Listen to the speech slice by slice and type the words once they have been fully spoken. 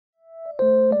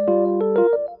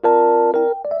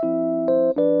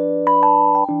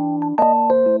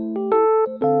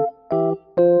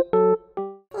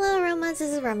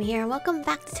welcome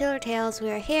back to Tailor Tales. We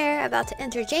are here about to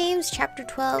enter James chapter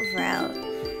 12 route.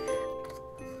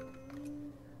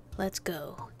 Let's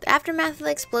go. The aftermath of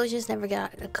the explosions never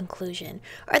got a conclusion,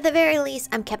 or at the very least,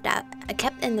 I'm kept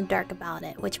in the dark about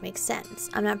it, which makes sense.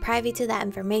 I'm not privy to that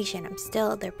information. I'm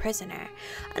still their prisoner.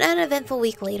 An uneventful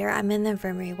week later, I'm in the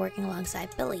infirmary working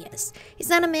alongside Bilius. He's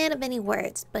not a man of many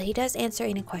words, but he does answer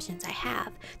any questions I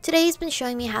have. Today, he's been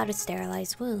showing me how to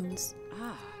sterilize wounds.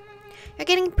 You're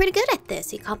getting pretty good at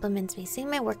this, he compliments me, seeing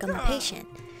my work on the patient.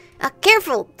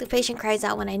 Careful! The patient cries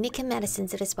out when I nick him medicine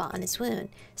to the spot on his wound.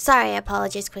 Sorry, I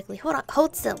apologize quickly.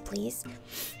 Hold still, please.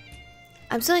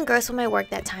 I'm so engrossed with my work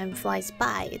that time flies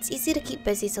by. It's easy to keep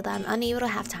busy so that I'm unable to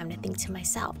have time to think to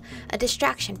myself. A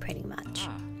distraction, pretty much.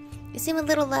 You seem a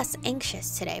little less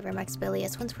anxious today, remarks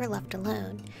Bilius once we're left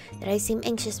alone. Did I seem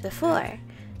anxious before?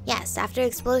 Yes, after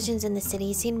explosions in the city,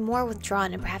 he seemed more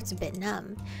withdrawn and perhaps a bit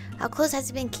numb. How close has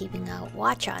he been keeping a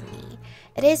watch on me?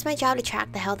 It is my job to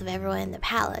track the health of everyone in the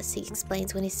palace, he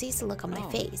explains when he sees the look on my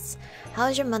face. How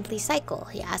is your monthly cycle?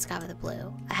 He asked out of the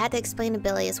blue. I had to explain to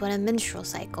Bilius what a menstrual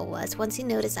cycle was once he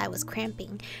noticed I was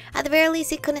cramping. At the very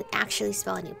least, he couldn't actually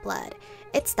smell any blood.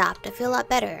 It stopped. I feel a lot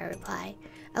better, I reply.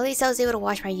 At least I was able to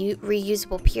wash my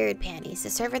reusable period panties. The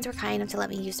servants were kind enough to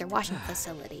let me use their washing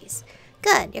facilities.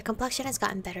 Good, your complexion has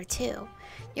gotten better too.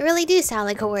 You really do sound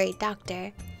like a worried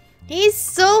doctor. He's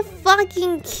so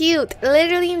fucking cute.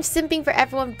 Literally, I'm simping for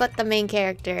everyone but the main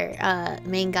character,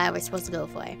 main guy we're supposed to go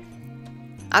for.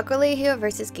 Awkwardly, he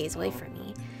reverses his gaze away from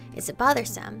me. Is it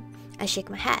bothersome? I shake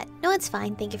my head. No, it's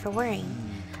fine. Thank you for worrying.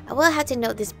 I will have to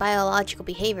note this biological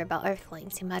behavior about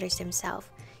Earthlings, he mutters to himself.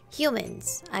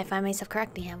 Humans. I find myself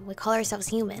correcting him. We call ourselves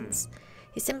humans.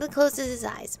 He simply closes his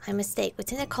eyes. My mistake. We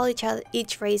tend to call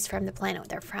each race from the planet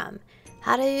they're from.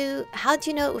 How'd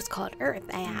you know it was called Earth?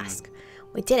 I ask.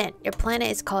 We didn't. Your planet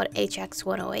is called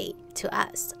HX-108 to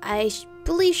us. I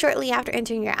believe shortly after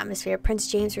entering your atmosphere,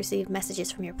 Prince James received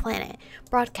messages from your planet.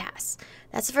 Broadcasts.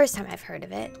 That's the first time I've heard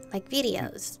of it. Like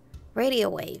videos. Radio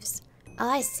waves. Oh,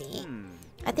 I see.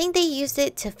 I think they used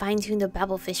it to fine-tune the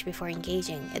babblefish before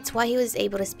engaging. It's why he was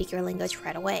able to speak your language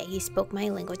right away. He spoke my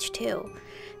language too.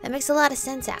 That makes a lot of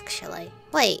sense, actually.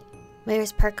 Wait. My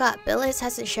ears perk up. Bilius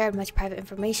hasn't shared much private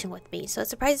information with me, so it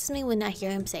surprises me when I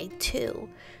hear him say two.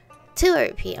 Two, I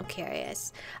repeat, I'm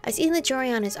curious. I see the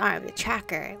jewelry on his arm, the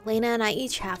tracker. Lena and I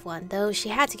each have one, though she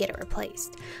had to get it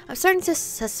replaced. I'm starting to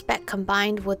suspect,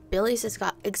 combined with Bilius'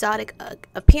 exotic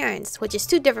appearance, which is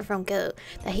too different from Goat,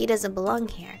 that he doesn't belong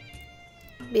here.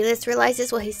 Bilius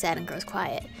realizes what he said and grows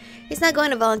quiet. He's not going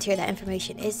to volunteer that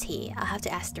information, is he? I'll have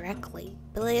to ask directly.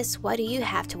 Bilius, why do you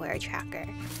have to wear a tracker?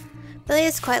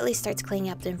 Bilius quietly starts cleaning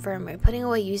up the infirmary, putting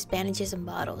away used bandages and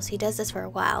bottles. He does this for a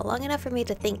while, long enough for me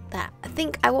to think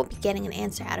I won't be getting an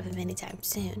answer out of him anytime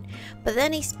soon. But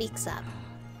then he speaks up.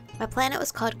 My planet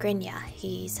was called Grinya,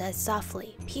 he says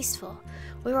softly, peaceful.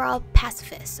 We were all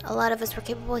pacifists. A lot of us were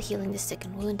capable of healing the sick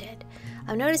and wounded.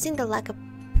 I'm noticing the lack of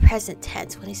present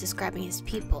tense when he's describing his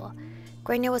people.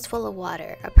 Grinya was full of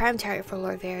water, a prime target for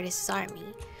Lord Veritas' army.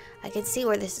 I can see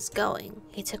where this is going.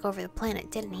 He took over the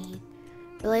planet, didn't he?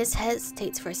 Bilius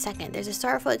hesitates for a second. There's a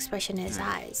sorrowful expression in his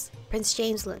eyes. Prince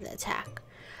James led the attack.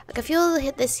 I can feel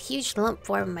this huge lump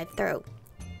form in my throat.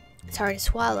 It's hard to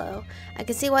swallow. I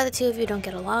can see why the two of you don't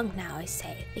get along now, I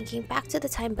say, thinking back to the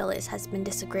time Bilius has been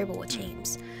disagreeable with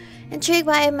James. Intrigued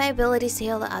by my abilities to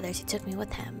heal the others, he took me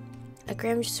with him. A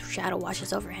grim shadow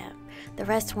washes over him. The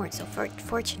rest weren't so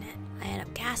fortunate. I end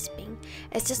up gasping.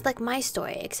 It's just like my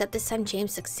story, except this time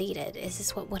James succeeded. Is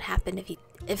this what would happen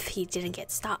if he didn't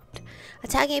get stopped?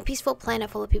 Attacking a peaceful planet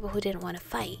full of people who didn't want to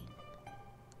fight.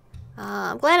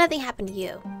 I'm glad nothing happened to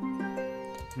you.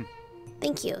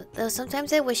 Thank you, though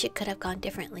sometimes I wish it could have gone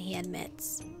differently, he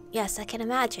admits. Yes, I can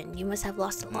imagine. You must have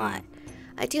lost a lot.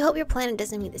 I do hope your planet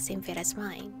doesn't meet the same fate as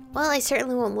mine. Well, I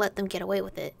certainly won't let them get away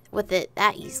with it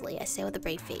that easily, I say with a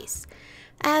brave face.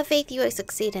 I have faith you will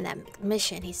succeed in that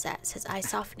mission, he says, his eyes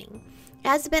softening. It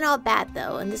hasn't been all bad,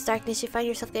 though. In this darkness, you find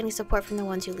yourself getting support from the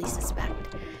ones you least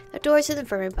suspect. The doors to the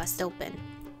infirmary bust open.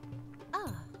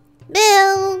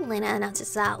 Bill! Lena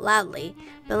announces out loudly.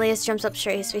 Bilius jumps up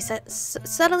straight, his face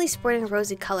suddenly sporting a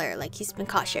rosy color, like he's been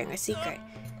caught sharing a secret.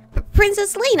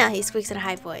 Princess Lena, he squeaks in a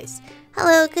high voice.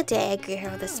 Hello, good day, I greet her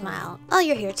with a smile. Oh,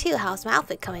 you're here too. How's my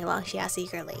outfit coming along? She asks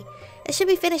eagerly. It should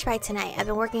be finished by tonight. I've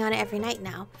been working on it every night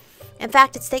now. In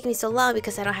fact, it's taken me so long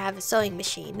because I don't have a sewing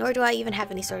machine, nor do I even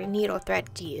have any sort of needle or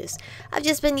thread to use. I've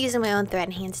just been using my own thread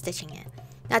and hand stitching it.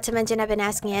 Not to mention I've been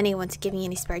asking anyone to give me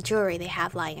any spare jewelry they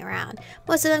have lying around.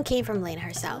 Most of them came from Lena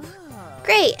herself.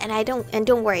 Great, and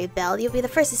don't worry, Belle, you'll be the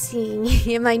first to see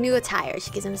me in my new attire. She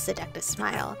gives him a seductive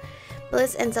smile.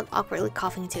 Bliss ends up awkwardly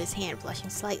coughing into his hand, blushing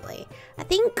slightly. I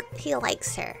think he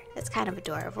likes her. That's kind of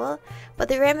adorable. But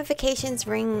the ramifications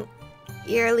ring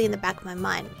eerily in the back of my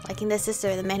mind, liking the sister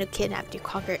of the man who kidnapped you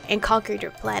conquered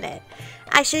your planet.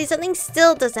 Actually, something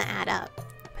still doesn't add up.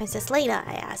 Princess Lena,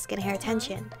 I ask, getting her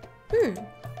attention.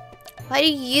 Why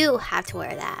do you have to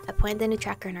wear that? I point the new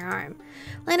tracker in her arm.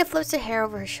 Lena flips her hair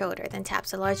over her shoulder, then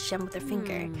taps a large gem with her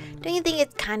finger. Don't you think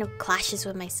it kind of clashes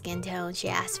with my skin tone? She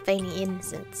asked, feigning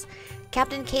innocence.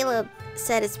 Captain Caleb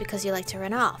said it's because you like to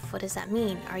run off. What does that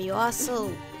mean? Are you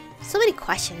also... So many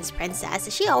questions, Princess.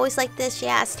 Is she always like this? She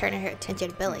asked, turning her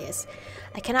attention to Bilious.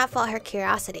 I cannot fault her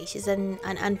curiosity. She's in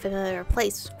an unfamiliar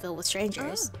place filled with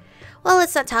strangers. Well,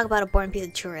 let's not talk about a boring piece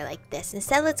of jewelry like this.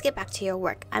 Instead, let's get back to your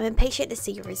work. I'm impatient to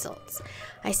see your results.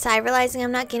 I sigh, realizing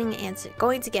I'm not going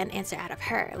to get an answer out of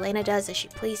her. Lena does as she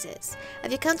pleases.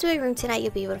 If you come to my room tonight,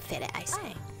 you'll be able to fit it, I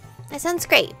say. That sounds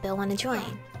great. Bill want to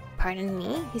join. Pardon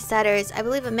me? He stutters. I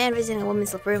believe a man visiting a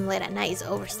woman's room late at night is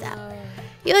overstep.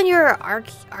 You and your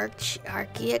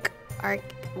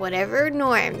whatever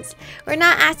norms. We're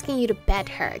not asking you to bed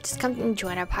her. Just come and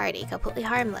join our party. Completely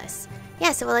harmless.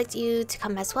 Yes, I would like you to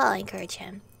come as well, I encourage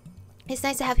him. It's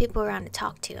nice to have people around to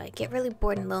talk to. I get really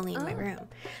bored and lonely in my room.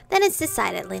 Then it's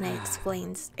decided, Lena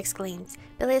exclaims.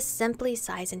 Bilious simply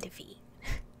sighs in defeat.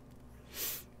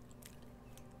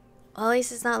 Well, at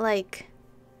least it's not like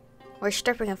we're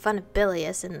stripping in front of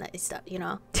Bilious and stuff, you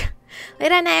know.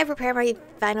 Late at night, I prepare my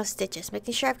final stitches,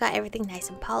 making sure I've got everything nice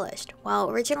and polished.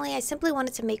 While originally I simply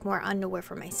wanted to make more underwear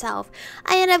for myself,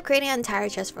 I ended up creating an entire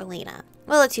dress for Lena.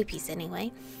 Well, a two-piece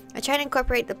anyway. I tried to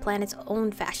incorporate the planet's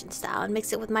own fashion style and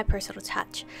mix it with my personal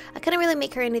touch. I couldn't really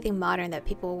make her anything modern that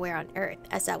people will wear on Earth,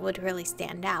 as that would really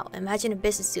stand out. Imagine a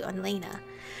business suit on Lena.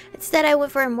 Instead, I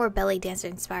went for a more belly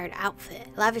dancer-inspired outfit,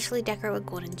 lavishly decorated with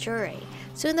golden jewelry.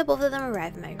 Soon the both of them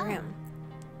arrived in my room.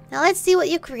 Now let's see what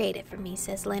you created for me,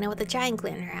 says Lena with a giant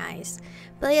glint in her eyes.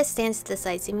 Bilious stands to the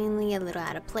side, seemingly a little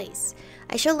out of place.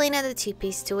 I show Lena the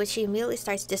two-piece, to which she immediately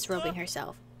starts disrobing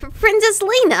herself. Princess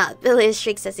Lena! Bilious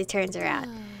shrieks as he turns around.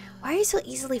 Why are you so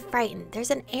easily frightened?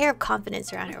 There's an air of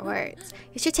confidence around her words.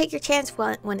 You should take your chance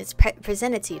when it's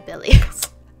presented to you,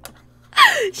 Bilious.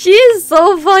 She is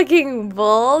so fucking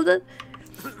bold.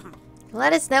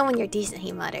 Let us know when you're decent,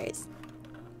 he mutters.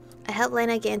 I help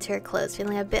Lena get into her clothes,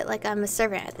 feeling a bit like I'm a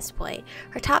servant at this point.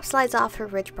 Her top slides off her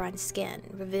rich bronze skin,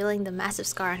 revealing the massive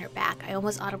scar on her back. I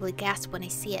almost audibly gasp when I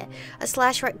see it, a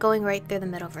slash going right through the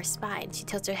middle of her spine. She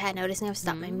tilts her head, noticing I've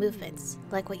stopped my movements.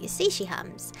 Like what you see, she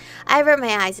hums. I avert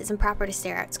my eyes. It's improper to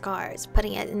stare at scars.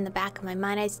 Putting it in the back of my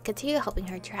mind, I continue helping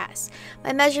her dress.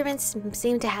 My measurements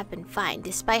seem to have been fine,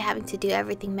 despite having to do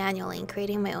everything manually and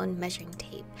creating my own measuring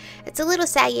tape. It's a little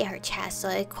saggy at her chest, so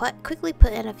I quickly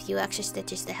put in a few extra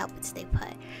stitches to help it stay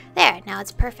put. There, now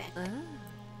it's perfect.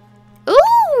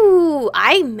 Ooh,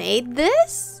 I made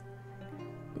this?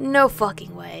 No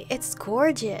fucking way. It's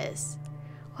gorgeous.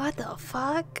 What the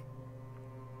fuck?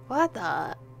 What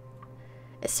the?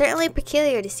 It's certainly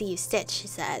peculiar to see you stitch, she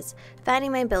says,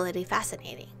 finding my ability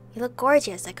fascinating. You look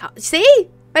gorgeous. See?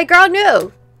 My girl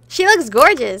knew. She looks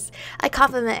gorgeous. I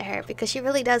compliment her because she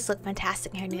really does look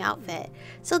fantastic in her new outfit.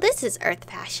 So this is Earth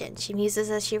fashion, she muses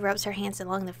as she rubs her hands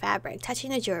along the fabric,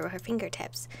 touching the jewelry with her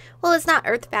fingertips. Well, it's not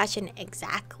Earth fashion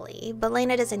exactly, but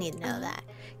Lena doesn't need to know that.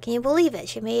 Can you believe it?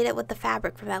 She made it with the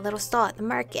fabric from that little stall at the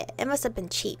market. It must have been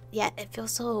cheap, yet it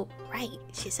feels so right,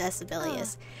 she says to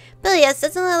Bilious. Bilious,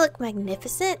 doesn't it look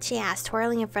magnificent? She asked,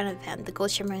 twirling in front of him, the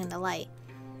gold shimmering in the light.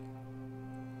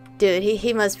 Dude,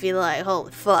 he must be like,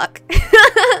 holy fuck.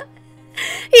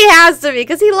 He has to be,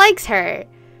 because he likes her.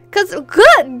 Because,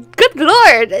 good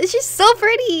lord, she's so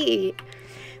pretty.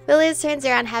 Bilious turns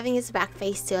around, having his back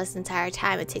face to us the entire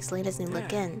time. It takes Lena's new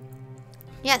look in.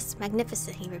 Yes,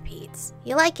 magnificent, he repeats.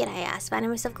 You like it, I ask, finding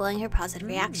myself glowing her positive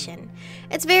reaction.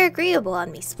 It's very agreeable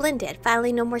on me, splendid.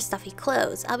 Finally, no more stuffy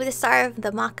clothes. I'll be the star of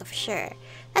the Maka for sure.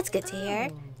 That's good to hear.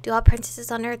 Do all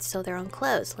princesses on Earth sew their own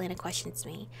clothes? Lena questions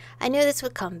me. I knew this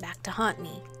would come back to haunt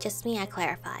me. Just me, I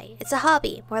clarify. It's a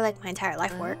hobby, more like my entire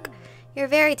life work. You're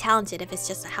very talented if it's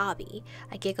just a hobby.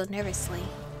 I giggle nervously.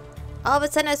 All of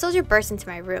a sudden, a soldier bursts into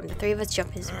my room. The three of us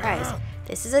jump in surprise.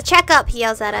 This is a checkup, he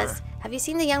yells at us. Have you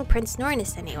seen the young Prince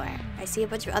Nornus anywhere? I see a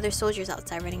bunch of other soldiers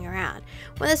outside running around.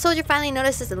 When the soldier finally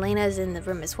notices that Lena is in the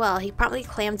room as well, he promptly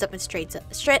clams up and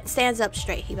stands up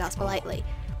straight. He bows politely.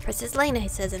 Princess Lena, he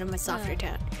says in a much softer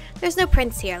tone. There's no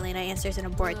prince here, Lena answers in a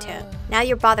bored tone. Now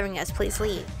you're bothering us, please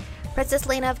leave. Princess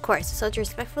Lena, of course. The soldier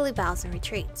respectfully bows and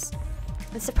retreats.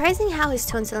 It's surprising how his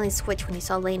tone suddenly switched when he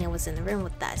saw Lena was in the room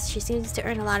with us. She seems to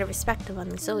earn a lot of respect among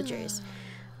the soldiers.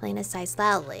 Lena sighs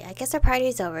loudly. I guess our party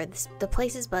is over. The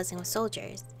place is buzzing with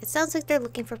soldiers. It sounds like they're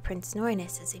looking for Prince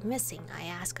Nornis. Is he missing? I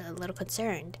ask, a little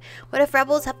concerned. What if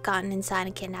rebels have gotten inside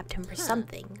and kidnapped him for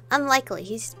something? Unlikely.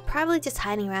 He's probably just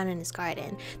hiding around in his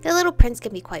garden. The little prince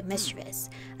can be quite mischievous.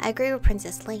 I agree with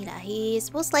Princess Lena. He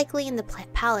is most likely in the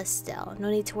palace still. No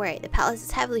need to worry. The palace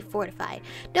is heavily fortified.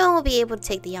 No one will be able to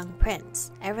take the young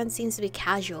prince. Everyone seems to be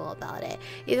casual about it,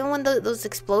 even when those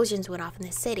explosions went off in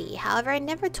the city. However,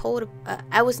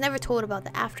 I was never told about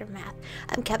the aftermath.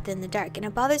 I'm kept in the dark, and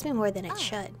it bothers me more than it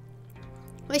should.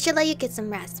 We should let you get some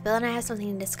rest. Bill and I have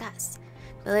something to discuss.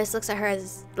 Billis looks at her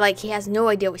as like he has no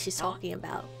idea what she's talking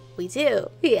about. We do,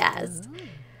 he asks.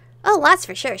 Oh, lots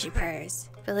for sure, she purrs.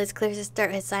 Billis clears his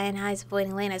throat, his cyan eyes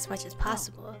avoiding Lena as much as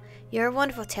possible. You're a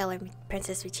wonderful tailor,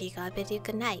 Princess Michiko. I bid you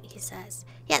good night, he says.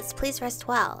 Yes, please rest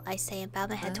well, I say and bow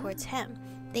my head towards him.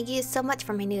 Thank you so much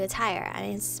for my new attire. I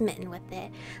am smitten with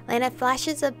it. Lena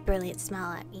flashes a brilliant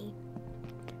smile at me.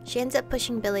 She ends up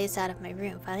pushing Billis out of my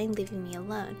room, finally leaving me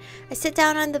alone. I sit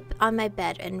down on my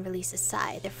bed and release a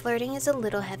sigh. Their flirting is a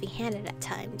little heavy-handed at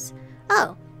times.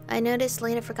 Oh, I noticed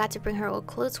Lena forgot to bring her old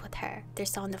clothes with her. They're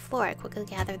still on the floor. I quickly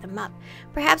gather them up.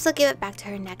 Perhaps I'll give it back to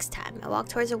her next time. I walk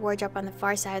towards a wardrobe on the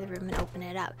far side of the room and open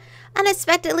it up.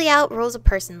 Unexpectedly out rolls a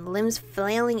person, limbs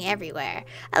flailing everywhere.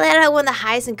 I let out one of the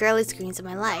highest and girly screams of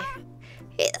my life.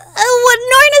 What,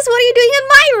 Nornis, what are you doing in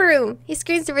my room? He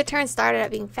screams to return, started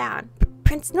at being found.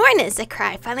 Prince Nornis, I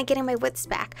cry, finally getting my wits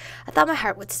back. I thought my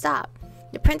heart would stop.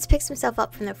 The prince picks himself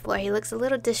up from the floor. He looks a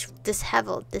little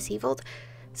disheveled,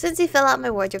 since he fell out my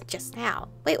wardrobe just now.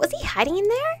 Wait, was he hiding in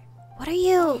there? What are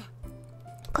you?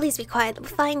 Please be quiet, they'll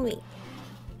find me.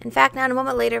 In fact, not a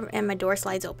moment later, and my door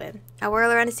slides open. I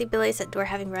whirl around to see Billis at door,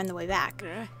 having run the way back.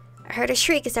 I heard a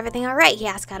shriek. Is everything alright? He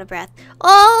asked out of breath.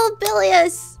 Oh,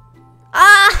 Billis!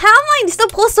 How am I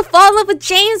supposed to fall in love with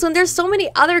James when there's so many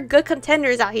other good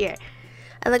contenders out here?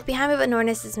 I look behind me, but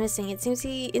Nornis is missing. It seems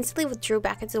he instantly withdrew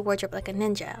back into the wardrobe like a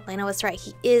ninja. Lena was right.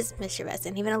 He is mischievous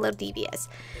and even a little devious.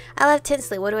 I laugh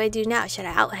tensely. What do I do now? Should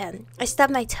I out him? I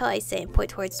stub my toe, I say, and point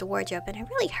towards the wardrobe. And it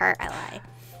really hurt, I lie.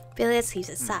 Billis heaves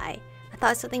a sigh. I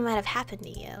thought something might have happened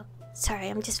to you. Sorry,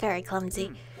 I'm just very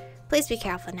clumsy. Please be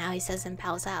careful now, he says and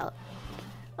bows out.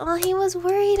 Oh, he was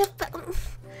worried about...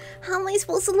 How am I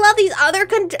supposed to love these other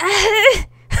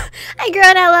I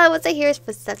groan out loud once I hear his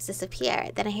footsteps disappear.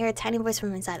 Then I hear a tiny voice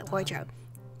from inside the wardrobe.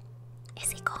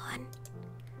 Is he gone?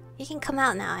 You can come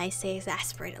out now, I say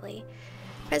exasperatedly.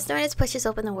 Prince Nornis pushes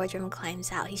open the wardrobe and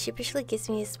climbs out. He sheepishly gives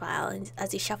me a smile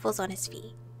as he shuffles on his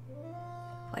feet.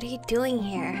 What are you doing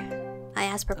here? I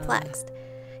ask, perplexed.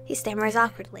 He stammers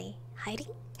awkwardly.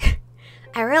 Hiding?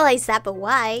 I realize that, but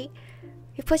why?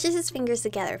 He pushes his fingers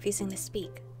together, refusing to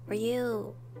speak. Were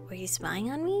you spying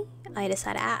on me? I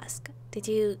decide to ask. Did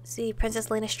you see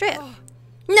Princess Lena strip?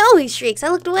 No, he shrieks. I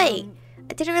looked away.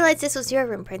 I didn't realize this was your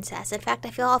room, Princess. In fact,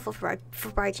 I feel awful for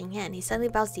barging in. He suddenly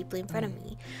bows deeply in front of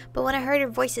me. But when I heard her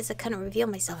voices, I couldn't reveal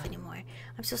myself anymore.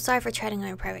 I'm so sorry for treading on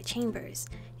your private chambers.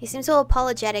 He seems so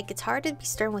apologetic. It's hard to be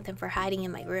stern with him for hiding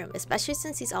in my room, especially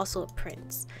since he's also a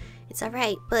prince. It's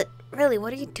alright, but really,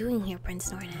 what are you doing here,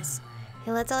 Prince Nornis?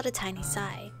 He lets out a tiny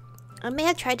sigh. I may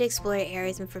have tried to explore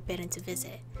areas been forbidden to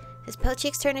visit. His pale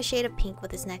cheeks turn a shade of pink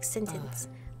with his next sentence.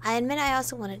 I admit I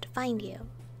also wanted to find you.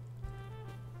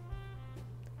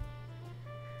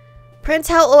 Prince,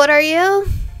 how old are you?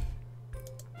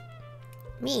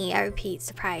 Me, I repeat,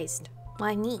 surprised.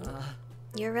 Why me?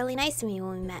 You were really nice to me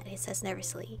when we met, he says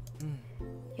nervously.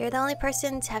 You're the only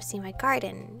person to have seen my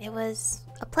garden. It was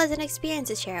a pleasant experience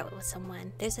to share it with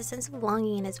someone. There's a sense of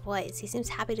longing in his voice. He seems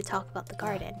happy to talk about the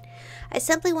garden. I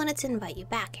simply wanted to invite you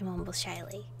back, he mumbles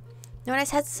shyly.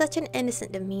 Nornis has such an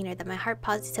innocent demeanor that my heart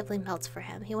positively melts for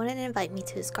him. He wanted to invite me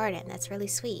to his garden. That's really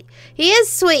sweet. He is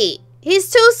sweet! He's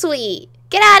too sweet!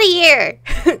 Get out of here!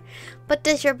 But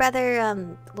does your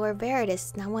brother, Lord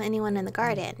Veritas, not want anyone in the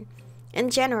garden?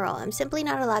 In general, I'm simply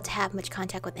not allowed to have much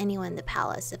contact with anyone in the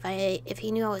palace. If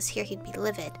he knew I was here, he'd be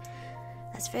livid.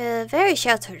 That's a very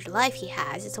sheltered life he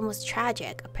has. It's almost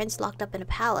tragic. A prince locked up in a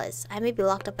palace. I may be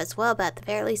locked up as well, but at the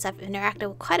very least I've interacted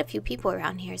with quite a few people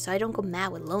around here, so I don't go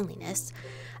mad with loneliness.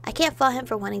 I can't fault him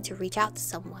for wanting to reach out to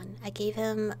someone. I give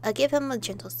him a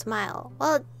gentle smile.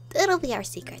 Well, it'll be our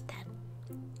secret then.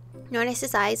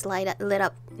 Nornis' eyes lit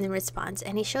up in response,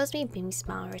 and he shows me a beaming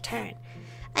smile in return.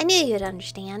 I knew you'd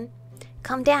understand.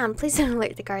 Calm down, please don't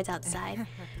alert the guards outside.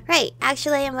 Right,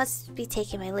 actually I must be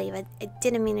taking my leave. I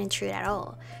didn't mean to intrude at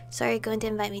all. So are you going to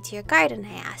invite me to your garden?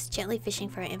 I asked, gently fishing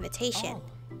for an invitation.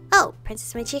 Oh,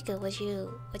 Princess Michiko, would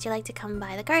you like to come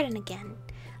by the garden again?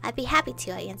 I'd be happy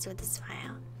to, I answered with a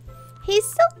smile. He's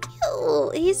so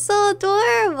cute. He's so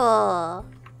adorable.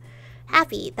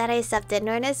 Happy that I accepted,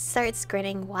 Nornis starts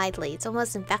grinning widely. It's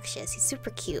almost infectious. He's super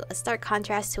cute, a stark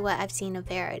contrast to what I've seen of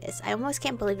Veritas. I almost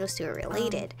can't believe those two are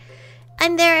related.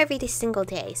 I'm there every single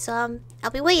day, so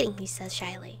I'll be waiting, he says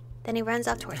shyly. Then he runs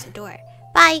off towards the door.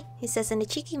 Bye, he says in a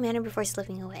cheeky manner before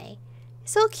slipping away.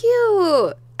 So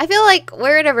cute! I feel like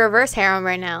we're in a reverse harem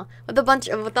right now,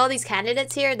 with all these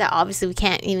candidates here that obviously we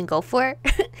can't even go for.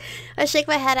 I shake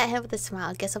my head at him with a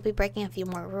smile. Guess I'll be breaking a few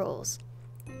more rules.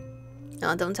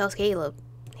 No, don't tell Caleb.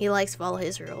 He likes to follow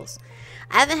his rules.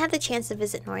 I haven't had the chance to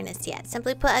visit Nornis yet.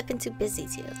 Simply put, I've been too busy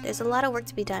to. There's a lot of work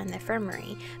to be done in the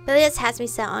infirmary. Bilias has me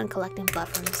set on collecting blood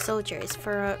from the soldiers.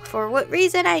 For what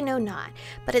reason, I know not.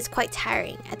 But it's quite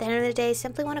tiring. At the end of the day, I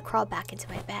simply want to crawl back into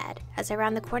my bed. As I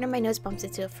round the corner, my nose bumps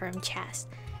into a firm chest.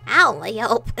 Ow! I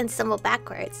yelp and stumble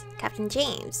backwards. Captain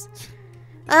James.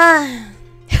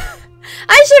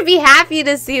 I should be happy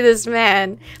to see this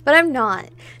man, but I'm not.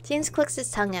 James clicks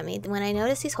his tongue at me when I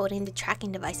notice he's holding the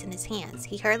tracking device in his hands.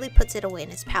 He hurriedly puts it away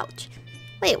in his pouch.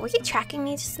 Wait, were you tracking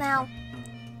me just now?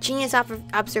 Genius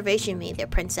observation made there,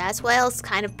 princess. What else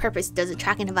kind of purpose does a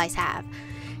tracking device have?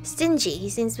 Stingy. He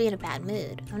seems to be in a bad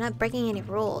mood. I'm not breaking any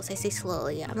rules, I say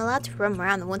slowly. I'm allowed to roam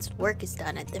around once work is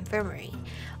done at the infirmary.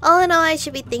 All in all, I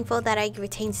should be thankful that I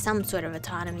retain some sort of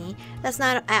autonomy. That's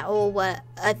not at all what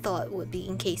I thought would be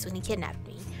in case when he kidnapped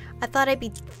me. I thought I'd be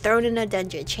thrown in a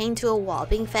dungeon, chained to a wall,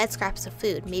 being fed scraps of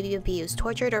food, maybe abused,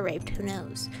 tortured, or raped, who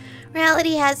knows.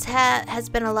 Reality has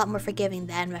been a lot more forgiving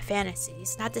than my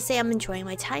fantasies. Not to say I'm enjoying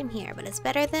my time here, but it's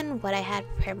better than what I had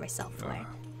prepared myself for.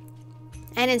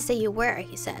 I didn't say you were,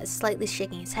 he says, slightly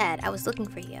shaking his head. I was looking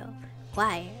for you.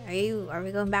 Why? Are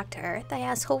we going back to Earth? I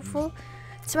asked, hopeful.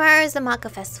 Tomorrow is the Maka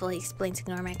Festival, he explained to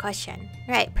ignore my question.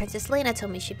 Right, Princess Lena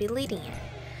told me she'd be leading it.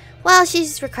 Well,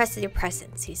 she's requested your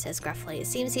presence, he says gruffly. It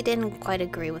seems he didn't quite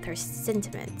agree with her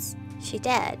sentiments. She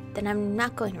did. Then I'm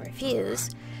not going to refuse.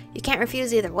 You can't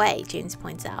refuse either way, James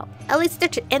points out. At least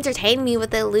entertain me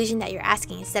with the illusion that you're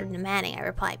asking instead of demanding, I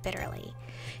reply bitterly.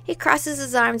 He crosses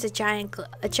his arms, a glint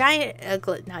of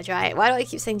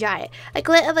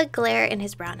a glare in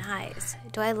his brown eyes.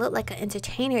 Do I look like an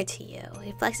entertainer to you?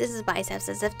 He flexes his biceps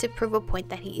as if to prove a point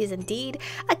that he is indeed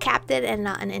a captain and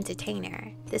not an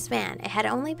entertainer. This man, it had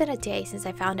only been a day since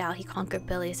I found out he conquered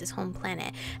Bilias' home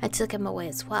planet and took him away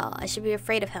as well. I should be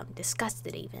afraid of him,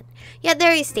 disgusted even. Yet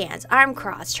there he stands, arm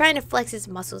crossed, trying to flex his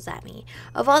muscles at me.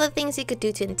 Of all the things he could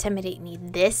do to intimidate me,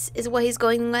 this is what he's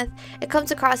going with? It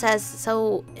comes across as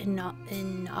so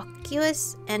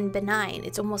innocuous and benign,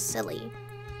 it's almost silly.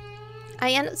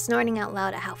 I end up snorting out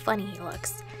loud at how funny he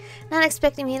looks. Not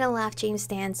expecting me to laugh, James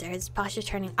stands there, his posture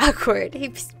turning awkward.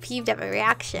 He peeved at my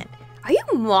reaction. Are you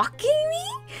mocking me?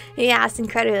 He asked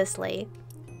incredulously.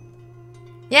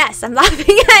 Yes, I'm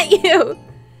laughing at you.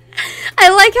 I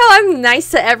like how I'm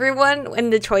nice to everyone in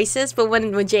the choices, but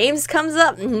when James comes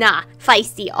up, nah,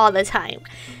 feisty all the time.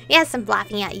 Yes, I'm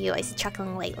laughing at you, I said,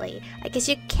 chuckling lately. I guess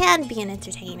you can be an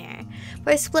entertainer.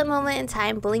 For a split moment in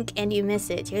time, blink and you miss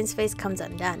it. James' face comes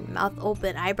undone, mouth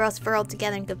open, eyebrows furrowed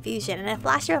together in confusion, and a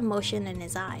flash of emotion in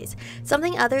his eyes.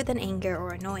 Something other than anger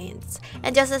or annoyance.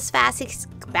 And just as fast, he's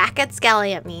back at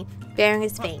scowling at me, baring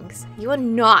his fangs. You will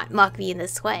not mock me in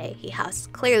this way, he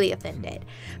husked, clearly offended.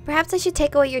 Perhaps I should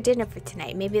take away your dinner for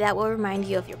tonight. Maybe that will remind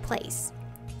you of your place.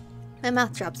 My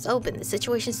mouth drops open. The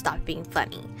situation stopped being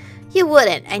funny. You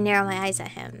wouldn't. I narrow my eyes at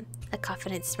him. A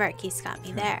confident smirk. He's got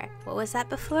me there. What was that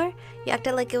before? You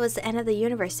acted like it was the end of the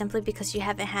universe simply because you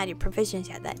haven't had your provisions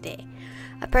yet that day.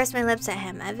 I pursed my lips at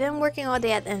him. I've been working all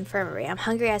day at the infirmary. I'm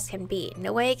hungry as can be.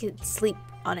 No way I could sleep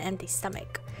on an empty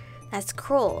stomach. That's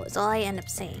cruel, is all I end up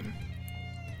saying.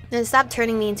 Then stop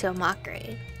turning me into a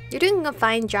mockery. You're doing a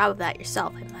fine job of that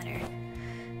yourself, I muttered.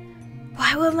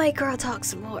 Why would my girl talk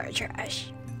some more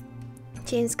trash?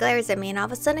 James glares at me and all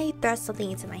of a sudden he thrusts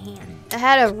something into my hand. I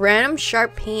had a random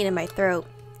sharp pain in my throat.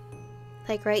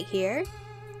 Like right here?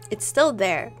 It's still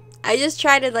there. I just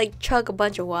tried to like chug a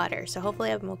bunch of water, so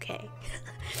hopefully I'm okay.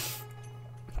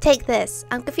 Take this.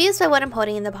 I'm confused by what I'm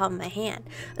holding in the palm of my hand.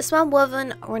 A small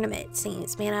woven ornament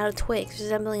seems made out of twigs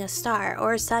resembling a star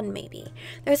or a sun maybe.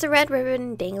 There's a red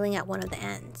ribbon dangling at one of the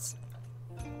ends.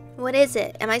 What is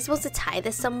it? Am I supposed to tie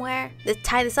this somewhere?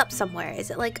 Tie this up somewhere?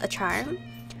 Is it like a charm?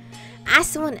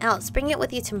 Ask someone else. Bring it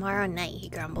with you tomorrow night, he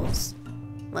grumbles.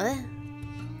 What?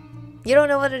 You don't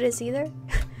know what it is either?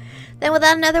 Then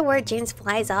without another word, James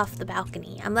flies off the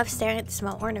balcony. I'm left staring at the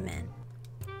small ornament.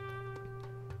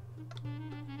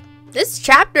 This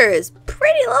chapter is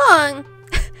pretty long.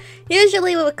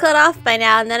 Usually it would cut off by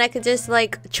now, and then I could just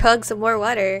like chug some more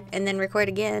water and then record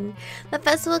again. The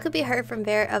festival could be heard from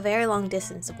a very long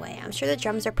distance away. I'm sure the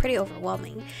drums are pretty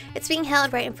overwhelming. It's being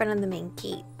held right in front of the main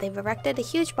gate. They've erected a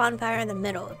huge bonfire in the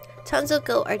middle. Tons of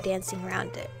goat are dancing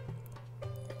around it.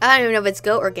 I don't even know if it's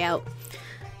goat or gout.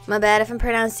 My bad if I'm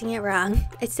pronouncing it wrong.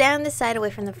 I stand on the side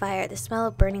away from the fire. The smell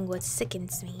of burning wood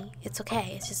sickens me. It's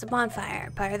okay, it's just a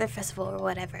bonfire, part of their festival or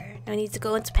whatever. No need to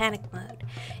go into panic mode.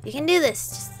 You can do this,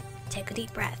 just take a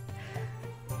deep breath.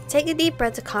 Take a deep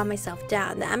breath to calm myself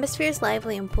down. The atmosphere is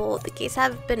lively and bold. The gates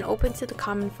have been open to the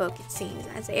common folk, it seems,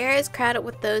 as the air is crowded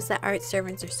with those that aren't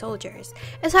servants or soldiers.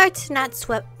 It's hard to not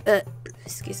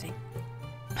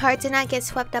Hard to not get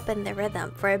swept up in the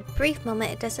rhythm. For a brief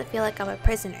moment, it doesn't feel like I'm a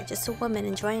prisoner, just a woman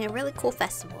enjoying a really cool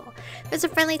festival. There's a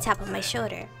friendly tap on my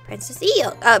shoulder. Princess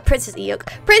Ryuko. Princess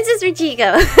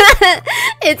Richiko.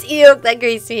 It's Ryuko that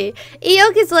greets me.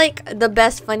 Ryuko is like the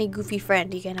best funny goofy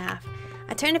friend you can have.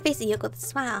 I turn to face Ryuko with a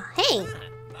smile. Hey!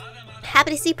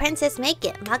 Happy to see Princess make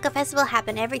it. Maka Festival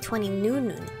happen every 20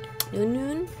 noon.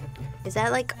 Noon? Is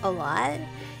that like a lot?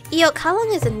 Ryuko, how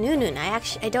long is a noon? I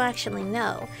don't actually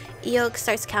know. Ryuko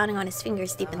starts counting on his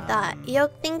fingers deep in thought.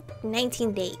 Ryuko, think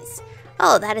 19 days.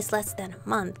 Oh, that is less than a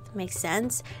month. Makes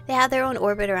sense. They have their own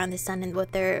orbit around the sun and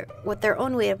with their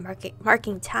own way of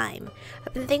marking time.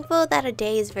 I've been thankful that a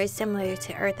day is very similar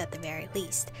to Earth at the very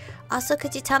least. Also,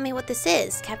 could you tell me what this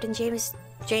is? Captain James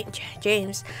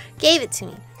gave it to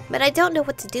me, but I don't know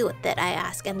what to do with it, I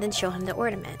ask, and then show him the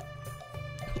ornament.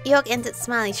 Ryuko ends up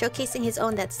smiling, showcasing his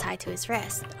own that's tied to his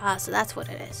wrist. Ah, so that's what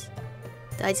it is.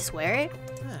 Do I just wear it?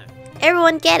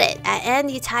 Everyone get it. At end,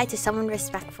 you tie to someone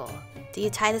respectful. Do you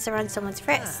tie this around someone's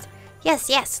wrist?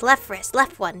 Yes, left wrist,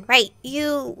 left one, right.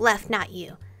 You left, not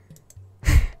you.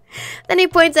 Then he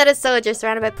points at a soldier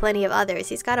surrounded by plenty of others.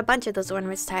 He's got a bunch of those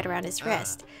ornaments tied around his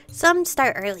wrist. Some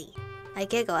start early. I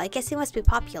giggle. I guess he must be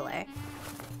popular.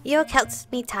 Ryuko helps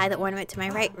me tie the ornament to my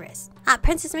right wrist. Ah,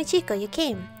 Princess Michiko, you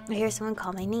came. I hear someone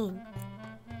call my name.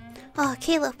 Oh,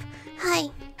 Caleb. Hi.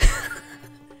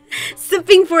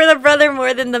 Sipping for the brother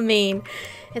more than the main.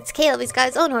 It's Caleb. He's got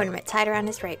his own ornament tied around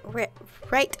his right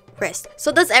wrist.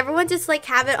 So does everyone just like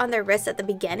have it on their wrist at the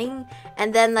beginning,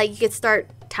 and then like you could start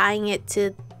tying it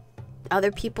to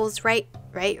other people's right,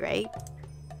 Ryuko?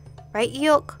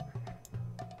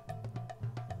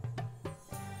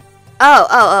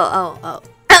 Oh.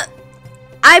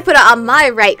 I put it on my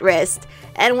right wrist,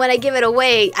 and when I give it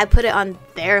away, I put it on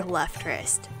their left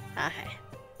wrist.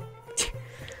 Okay.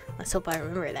 Let's hope I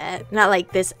remember that. Not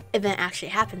like this event actually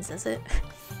happens, does it?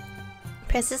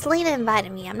 Princess Lena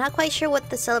invited me. I'm not quite sure what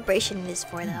the celebration is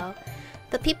for, though.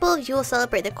 The people of Yule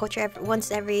celebrate their culture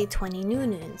once every 20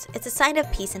 noons. It's a sign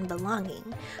of peace and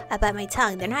belonging. I bite my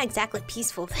tongue. They're not exactly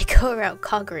peaceful if they go around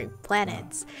conquering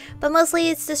planets. But mostly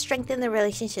it's to strengthen the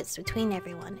relationships between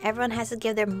everyone. Everyone has to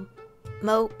give their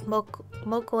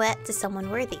mokoet to someone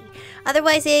worthy.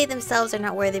 Otherwise, they themselves are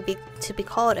not worthy to be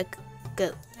called a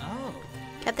goat. Oh.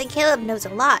 Captain Caleb knows a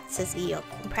lot, says Ryuko,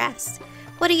 impressed.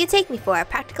 What do you take me for? I've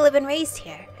practically been raised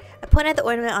here. I point at the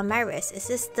ornament on my wrist. Is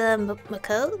this the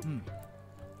Mako?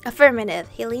 Affirmative.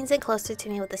 He leans in closer to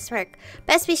me with a smirk.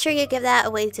 Best be sure you give that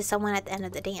away to someone at the end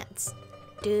of the dance.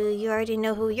 Do you already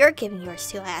know who you're giving yours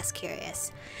to? I ask,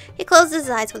 curious. He closes his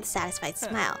eyes with a satisfied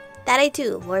smile. That I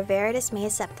do. Lord Veritas may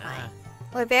accept mine.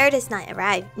 Lord Veritas not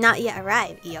yet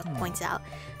arrived, Ryuko points out.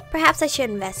 Perhaps I should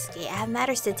investigate. I have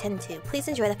matters to attend to. Please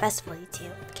enjoy the festival, you two.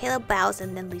 Caleb bows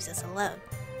and then leaves us alone.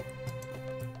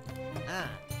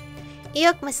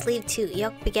 Ryuko must leave too.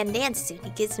 Ryuko began dance soon. He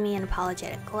gives me an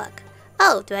apologetic look.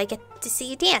 Oh, do I get to see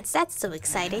you dance? That's so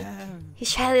exciting. He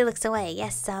shyly looks away.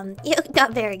 Yes, Ryuko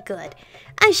not very good.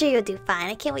 I'm sure you'll do fine.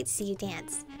 I can't wait to see you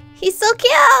dance. He's so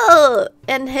cute!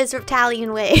 In his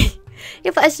reptilian way.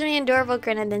 He flashes me an adorable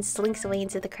grin and then slinks away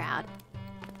into the crowd.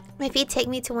 My feet take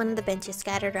me to one of the benches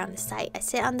scattered around the site. I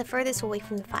sit on the furthest away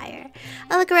from the fire.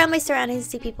 I look around my surroundings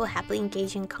and see people happily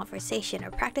engaging in conversation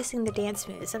or practicing their dance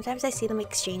moves. Sometimes I see them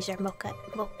exchange their moket.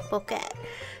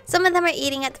 Some of them are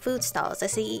eating at the food stalls. I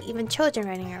see even children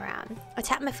running around. I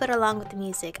tap my foot along with the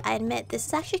music. I admit, this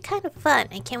is actually kind of fun.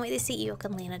 I can't wait to see Ryuko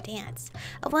and Lena dance.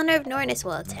 I wonder if Nornis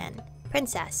will attend.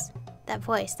 Princess. That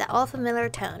voice, that all familiar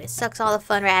tone, it sucks all the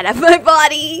fun right out of my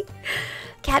body.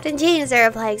 Captain James, I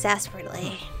reply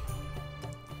exasperately.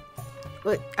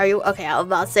 What, are you, okay, I was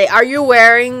about to say, are you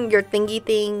wearing your thingy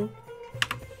thing?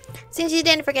 Seems you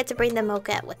didn't forget to bring the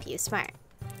moket with you, smart.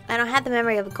 I don't have the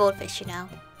memory of a goldfish, you know.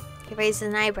 He raises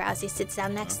an eyebrow as he sits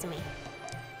down next to me.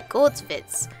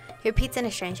 Goldfish? He repeats in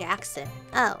a strange accent.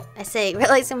 Oh, I say,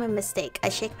 realizing my mistake. I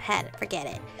shake my head. Forget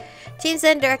it. James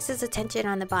then directs his attention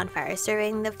on the bonfire,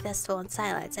 surveying the festival in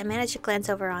silence. I manage to glance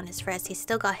over on his wrist. He's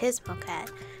still got his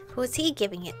moquette. Who is he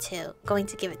giving it to? Going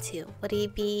to give it to? Would he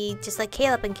be just like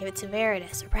Caleb and give it to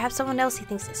Veritas? Or perhaps someone else he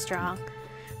thinks is strong?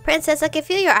 Princess, I can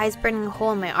feel your eyes burning a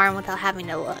hole in my arm without having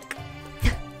to look.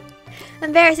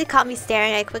 Embarrassed, he caught me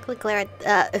staring. I quickly glare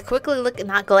at,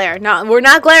 we're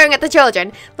not glaring at the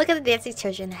children. Look at the dancing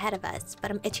children ahead of us,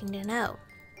 but I'm itching to know.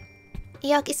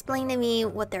 Eok, explain to me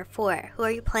what they're for. Who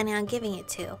are you planning on giving it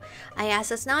to? I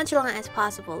ask as nonchalant as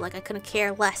possible, like I couldn't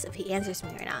care less if he answers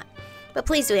me or not. But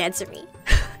please do answer me.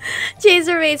 James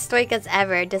remains stoic as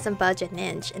ever, doesn't budge an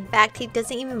inch. In fact, he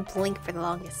doesn't even blink for the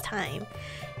longest time.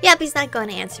 Yep, he's not going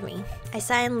to answer me. I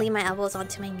sigh and lean my elbows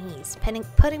onto my knees,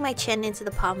 putting my chin into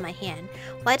the palm of my hand.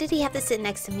 Why did he have to sit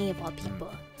next to me of all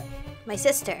people? My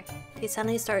sister. He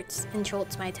suddenly starts and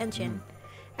jolts my attention.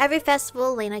 Every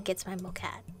festival, Lena gets my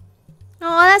moquette.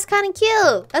 Oh, that's kind of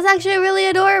cute. That's actually really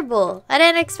adorable. I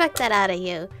didn't expect that out of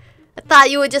you. I thought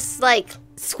you would just, like,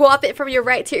 swap it from your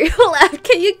right to your left.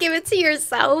 Can you give it to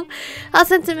yourself? How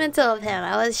sentimental of him.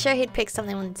 I was sure he'd pick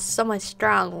something so much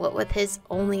strong, what with his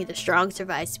only the strong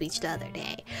survive speech the other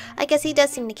day. I guess he does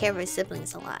seem to care for his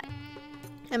siblings a lot.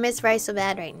 I miss Rice so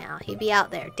bad right now. He'd be out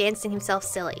there, dancing himself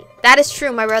silly. That is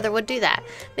true, my brother would do that.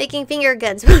 Making finger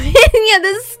guns pointing at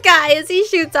the sky as he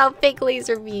shoots out fake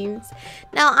laser beams.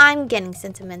 Now I'm getting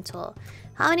sentimental.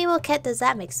 How many moquette does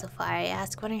that make so far? I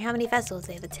ask, wondering how many festivals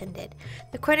they've attended.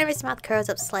 The corner of his mouth curls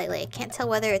up slightly. I can't tell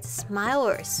whether it's a smile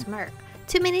or a smirk.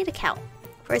 Too many to count.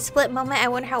 For a split moment, I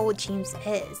wonder how old James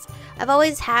is. I've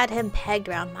always had him pegged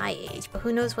around my age, but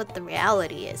who knows what the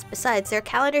reality is. Besides, their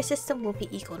calendar system won't be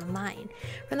equal to mine.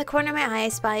 From the corner of my eye, I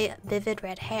spy vivid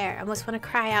red hair. I almost want to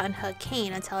cry out and hug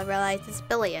Kane until I realize it's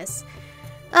Bilious.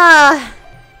 A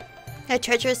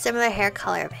treacherous similar hair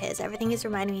color of his. Everything is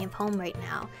reminding me of home right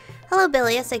now. Hello,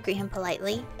 Bilious. I greet him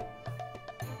politely.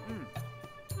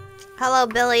 Hello,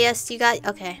 Bilious. You got...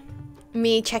 Okay.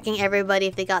 Me checking everybody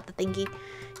if they got the thingy.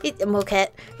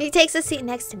 Moquette. He takes a seat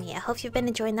next to me. I hope you've been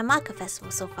enjoying the Maka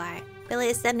Festival so far.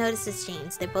 Bilious then notices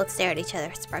James. They both stare at each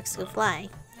other. Sparks go flying.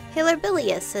 Tailor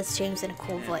Bilious, says James in a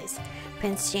cool voice.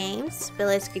 Prince James?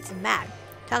 Bilious greets him back.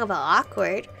 Talk about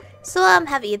awkward. So,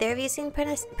 have either of you seen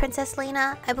Princess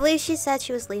Lena? I believe she said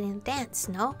she was leading the dance,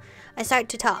 no? I start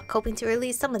to talk, hoping to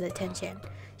release some of the tension.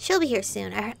 She'll be here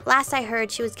soon. Last I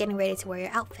heard, she was getting ready to wear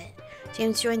your outfit.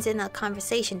 James joins in the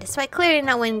conversation, despite clearly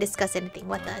not wanting to discuss anything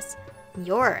with us.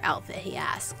 Your outfit, he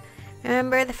asked.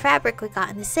 Remember the fabric we got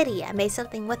in the city? I made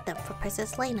something with them for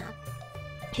Princess Lena.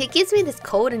 He gives me this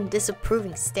cold and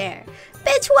disapproving stare.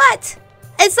 Bitch, what?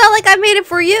 It's not like I made it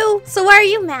for you, so why are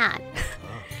you mad?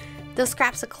 Those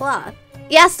scraps of cloth.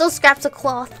 Yes, those scraps of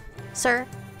cloth, sir.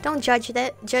 Don't judge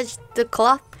the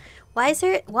cloth. Why is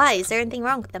there anything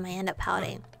wrong with them? I end up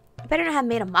pouting. I better not have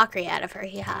made a mockery out of her,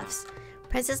 he huffs.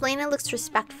 Princess Lena looks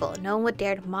respectful. No one would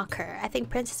dare to mock her. I think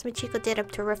Princess Michiko did a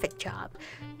terrific job.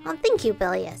 Well, thank you,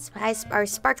 Bilious. My eyes are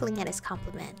sparkling at his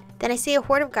compliment. Then I see a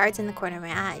horde of guards in the corner of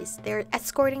my eyes. They're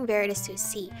escorting Veritas to his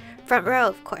seat. Front row,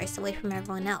 of course, away from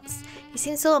everyone else. He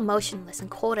seems so emotionless and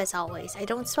cold as always. I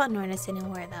don't spot Nornis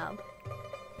anywhere, though.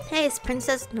 Hey, is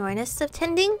Princess Nornis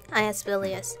attending? I ask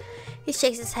Bilious. He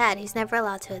shakes his head. He's never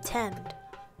allowed to attend.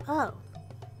 Oh,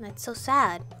 that's so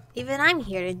sad. Even I'm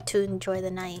here to enjoy the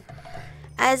night.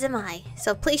 As am I.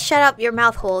 So please shut up your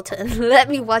mouth hole and let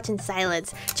me watch in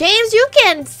silence. James, you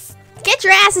can get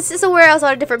your ass and sit somewhere else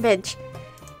on a different bench.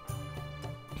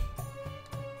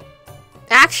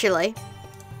 Actually,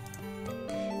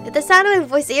 if the sound of my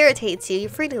voice irritates you, you're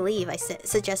free to leave, I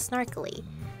suggest snarkily.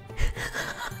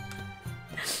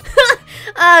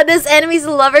 This enemies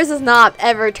and lovers is not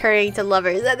ever turning to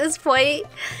lovers at this point.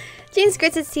 James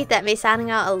grits his teeth at me,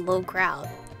 sounding out a low growl.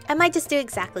 I might just do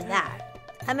exactly that.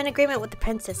 I'm in agreement with the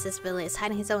princess, says Bilious,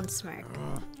 hiding his own smirk.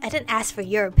 I didn't ask for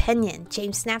your opinion.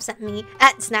 James snaps at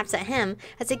him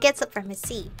as he gets up from his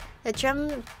seat. The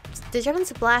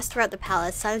drums blast throughout the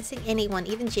palace, silencing anyone,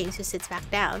 even James, who sits back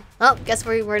down. Well, guess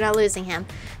we're not losing him.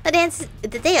 The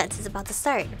dance is about to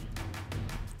start.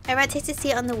 Everyone takes a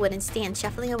seat on the wooden stand,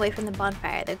 shuffling away from the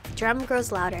bonfire. The drum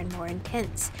grows louder and more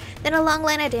intense. Then a long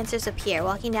line of dancers appear,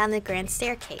 walking down the grand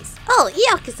staircase. Oh,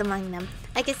 Eok is among them.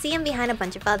 I can see him behind a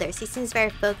bunch of others. He seems very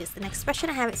focused, an expression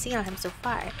I haven't seen on him so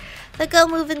far. They go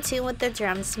move in tune with their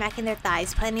drums, smacking their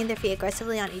thighs, planting their feet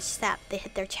aggressively on each step. They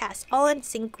hit their chests, all in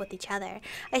sync with each other.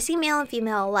 I see male and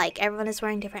female alike. Everyone is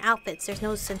wearing different outfits. There's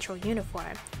no central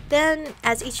uniform. Then,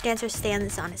 as each dancer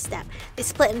stands on a step, they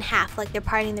split in half like they're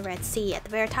parting the Red Sea. At the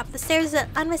very top of the stairs is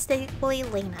unmistakably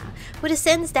Lena, who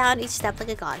descends down each step like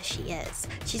a goddess she is.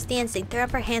 She's dancing, throwing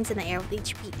up her hands in the air with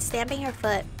each beat, stamping her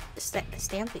foot,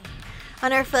 stamping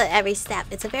on her foot every step.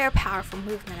 It's a very powerful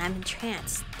movement. I'm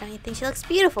entranced. Don't you think she looks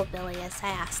beautiful, Bilious? I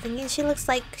asked, thinking she looks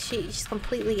like she's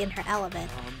completely in her element.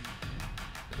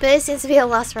 Bilious seems to be at a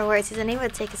loss for words. He's unable to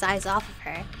take his eyes off of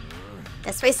her.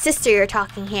 That's my sister you're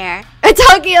talking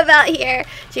about here.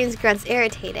 James grunts,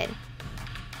 irritated.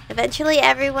 Eventually,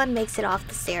 everyone makes it off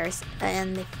the stairs,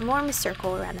 and they form a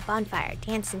circle around the bonfire,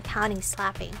 dancing, pounding,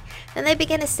 slapping. Then they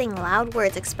begin to sing loud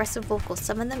words, expressive vocals.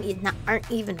 Some of them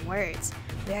aren't even words.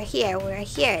 We are here,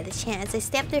 they chant as they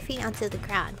stamp their feet onto the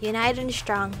ground. United and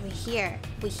strong, we hear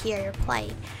your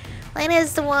plight. Lena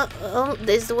is the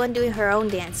one doing her own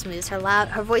dance moves,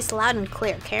 her voice loud and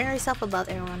clear, carrying herself above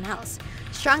everyone else.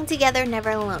 Strong together,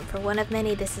 never alone. For one of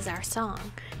many, this is our song.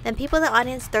 Then people in the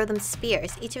audience throw them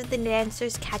spears. Each of the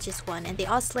dancers catches one, and they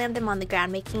all slam them on the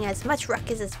ground, making as much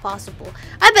ruckus as possible.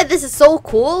 I bet this is so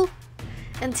cool!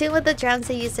 In tune with the drums,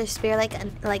 they use their spear like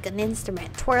an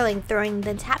instrument, twirling, throwing,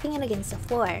 then tapping it against the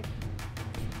floor.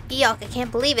 Eeyok, I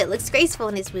can't believe it. Looks graceful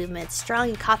in his movements, strong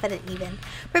and confident even.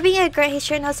 For being a grunt, he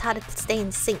sure knows how to stay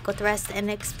in sync with the rest and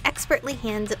expertly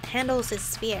handles his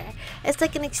spear. It's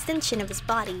like an extension of his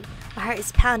body. My heart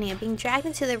is pounding and being dragged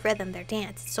into the rhythm their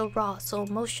dance. It's so raw, so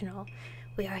emotional.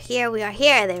 We are here,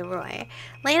 they roar.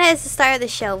 Lena is the star of the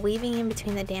show, weaving in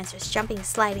between the dancers, jumping,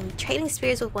 sliding, trading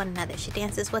spears with one another. She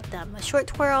dances with them, a short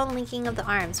twirl and linking of the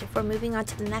arms before moving on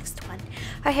to the next one.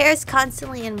 Her hair is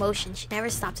constantly in motion. She never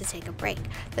stops to take a break.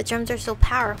 The drums are so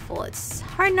powerful, it's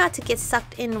hard not to get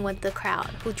sucked in with the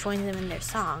crowd, who joins them in their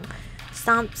song.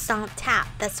 Stomp, stomp, tap.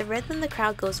 That's the rhythm the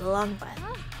crowd goes along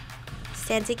with.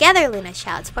 Stand together, Lena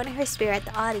shouts, pointing her spear at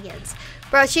the audience.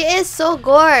 Bro, she is so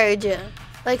gorgeous.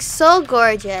 Like, so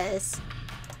gorgeous.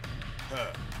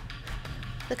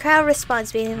 The crowd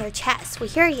responds, beating their chests. We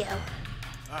hear you.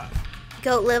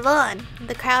 Goat, live on.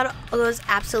 The crowd goes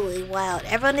absolutely wild.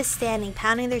 Everyone is standing,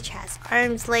 pounding their chests,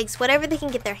 arms, legs, whatever they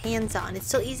can get their hands on. It's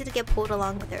so easy to get pulled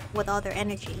along with all their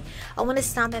energy. I want to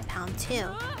stomp and pound too.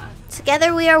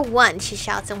 Together we are one, she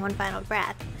shouts in one final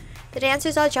breath. The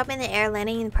dancers all jump in the air,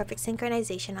 landing in perfect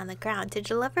synchronization on the ground to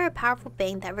deliver a powerful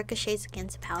bang that ricochets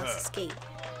against the palace's gate.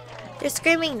 They're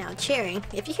screaming now, cheering.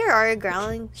 If you hear Arya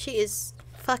growling, she is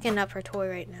fucking up her toy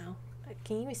right now.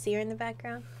 Can you even see her in the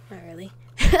background? Not really.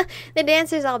 The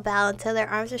dancers all bow until their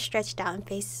arms are stretched out and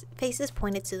faces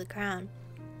pointed to the ground.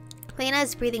 Lena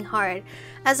is breathing hard,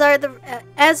 as are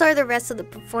the rest of the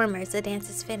performers. The dance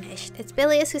is finished. It's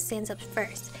Bilious who stands up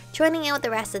first. Joining in with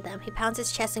the rest of them, he pounds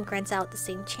his chest and grunts out the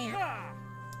same chant.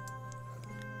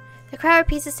 The crowd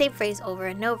repeats the same phrase over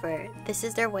and over. This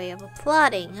is their way of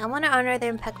applauding. I want to honor their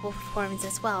impeccable performance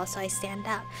as well, so I stand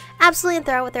up. Absolutely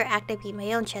enthralled with their act, I beat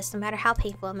my own chest, no matter how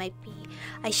painful it might be.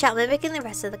 I shout, mimicking the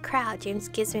rest of the crowd. James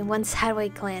gives me one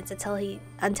sideways glance until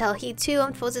he too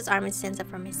unfolds his arm and stands up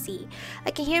from his seat.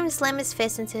 I can hear him slam his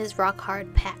fist into his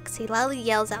rock-hard pecs. He loudly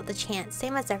yells out the chant,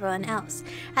 same as everyone else.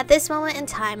 At this moment in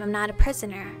time, I'm not a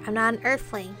prisoner. I'm not an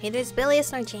earthling. Neither is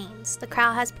Bilious nor James. The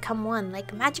crowd has become one,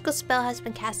 like a magical spell has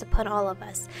been cast upon all of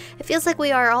us. It feels like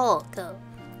we are all go.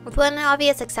 With one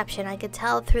obvious exception, I could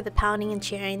tell through the pounding and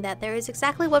cheering that there is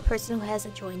exactly one person who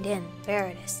hasn't joined in,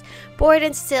 Veritas. Bored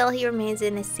and still, he remains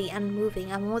in his seat,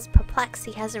 unmoving. I'm almost perplexed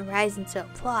he hasn't risen to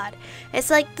applaud. It's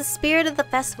like the spirit of the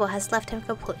festival has left him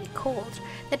completely cold.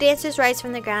 The dancers rise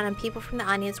from the ground and people from the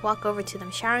audience walk over to them,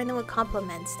 showering them with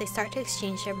compliments. They start to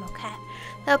exchange their moquette.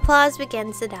 The applause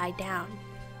begins to die down.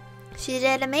 She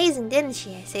did amazing, didn't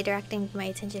she? I say, directing my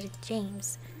attention to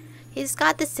James. He's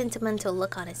got this sentimental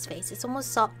look on his face. It's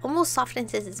almost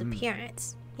softens his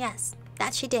appearance. Yes,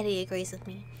 that she did, he agrees with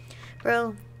me.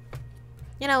 Bro,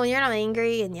 you know, when you're not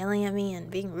angry and yelling at me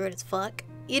and being rude as fuck,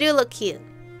 you do look cute.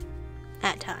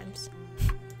 At times.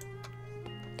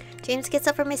 James gets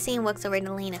up from his seat and walks over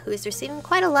to Lena, who is receiving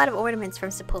quite a lot of ornaments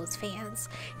from supposed fans.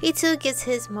 He too gives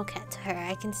his moquette to her.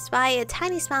 I can spy a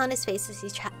tiny smile on his face as he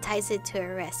ties it to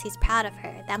her wrist. He's proud of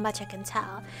her, that much I can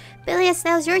tell. Bilious,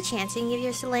 now's your chance. You can give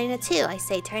yours to Lena too, I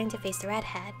say, turning to face the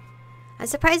redhead. I'm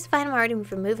surprised to find him already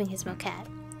removing his moquette.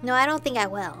 No, I don't think I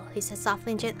will, he says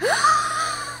softly and gently.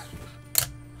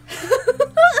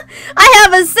 I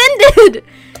have ascended!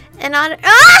 And on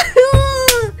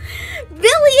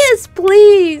Bilious,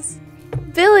 please!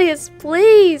 Bilious, Yes,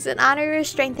 please! And honor your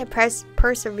strength and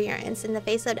perseverance in the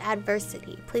face of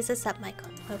adversity. Please accept my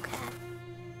okay.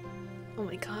 Oh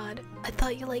my god. I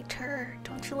thought you liked her.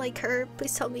 Don't you like her?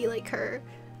 Please tell me you like her.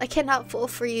 I cannot fall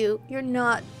for you. You're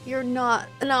not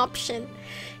an option.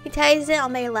 He ties it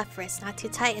on my left wrist, not too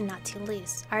tight and not too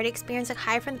loose. I already experienced a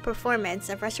high from the performance.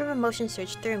 A rush of emotion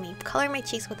surged through me, coloring my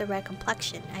cheeks with a red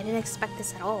complexion. I didn't expect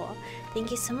this at all. Thank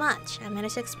you so much. I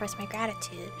managed to express my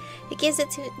gratitude. He gives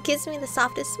me the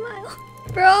softest smile.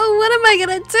 Bro, what am I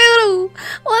gonna do?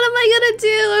 What am I gonna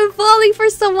do? I'm falling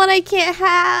for someone I can't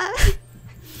have.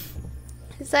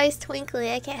 His eyes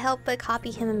twinkly. I can't help but copy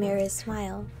him and mirror his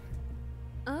smile.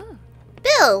 Oh.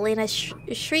 Bill! Lena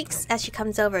shrieks as she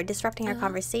comes over, disrupting our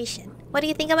conversation. What do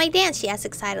you think of my dance? She asks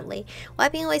excitedly,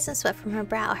 wiping away some sweat from her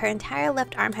brow. Her entire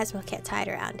left arm has moquette tied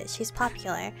around it. She's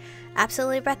popular.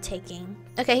 Absolutely breathtaking.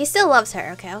 Okay, he still loves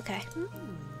her. Okay.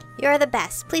 You're the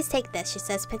best. Please take this, she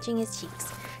says, pinching his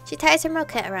cheeks. She ties her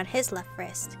moquette around his left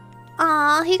wrist.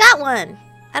 Aw, he got one!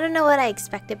 I don't know what I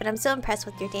expected, but I'm so impressed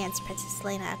with your dance, Princess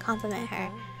Lena. Compliment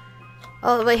her.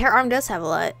 Oh, wait, her arm does have a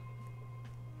lot.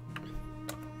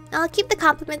 I'll keep the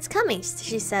compliments coming,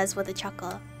 she says with a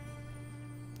chuckle.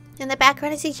 In the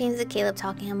background, I see James and Caleb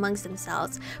talking amongst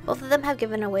themselves. Both of them have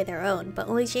given away their own, but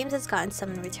only James has gotten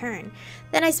some in return.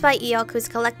 Then I spy Eok, who's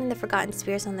collecting the forgotten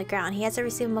spears on the ground. He hasn't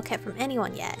received a moquette from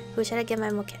anyone yet. Who should I give my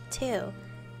moquette to?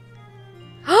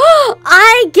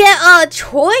 I get a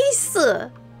choice!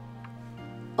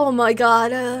 Oh my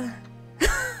god.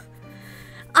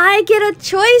 I get a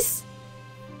choice?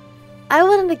 I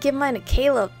wanted to give mine to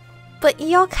Caleb. But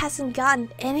Eok hasn't gotten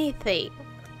anything.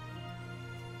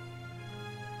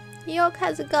 Eok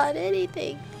hasn't gotten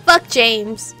anything. Fuck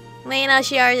James. Lena,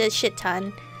 she already a shit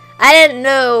ton. I didn't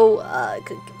know.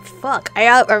 Fuck.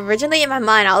 Originally in my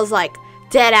mind, I was like,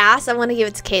 dead ass, I want to give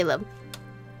it to Caleb.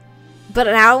 But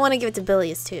now I want to give it to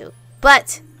Billius too.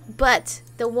 But,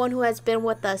 the one who has been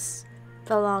with us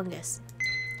the longest.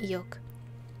 Eok.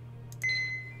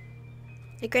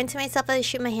 I grin to myself as I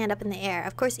shoot my hand up in the air.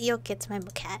 Of course, Eok gets my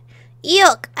bouquet.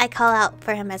 Eok! I call out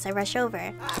for him as I rush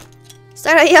over.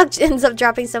 Startled, Eok ends up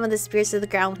dropping some of the spears to the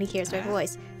ground when he hears my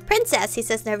voice. Princess, he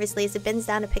says nervously as he bends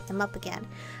down to pick them up again.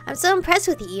 I'm so impressed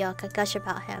with Eok, I gush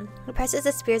about him. He presses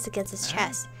the spears against his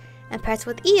chest. Impressed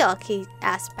with Eok, he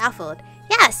asks, baffled.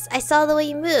 Yes, I saw the way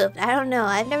you moved. I don't know,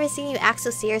 I've never seen you act so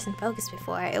serious and focused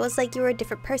before. It was like you were a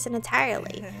different person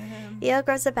entirely. Eok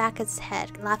rubs the back of his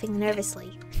head, laughing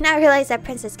nervously. Now I realize that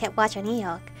Princess kept watch on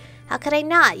Eok. How could I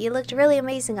not? You looked really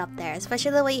amazing up there,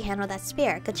 especially the way you handled that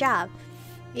spear. Good job.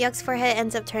 Eok's forehead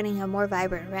ends up turning a more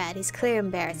vibrant red. He's clearly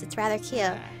embarrassed. It's rather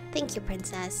cute. Thank you,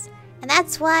 Princess. And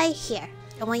that's why, here,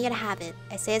 I want you to have it.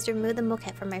 I say as I remove the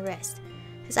moquette from my wrist.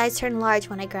 His eyes turn large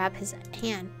when I grab his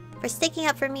hand. For sticking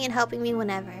up for me and helping me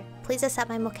whenever. Please accept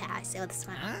my moquette, I say with a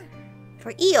smile.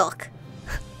 For Eok.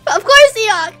 Of course,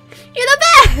 Eok! You're the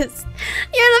best!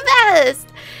 You're the best!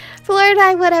 Fleur and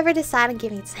I would ever decide on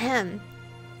giving it to him.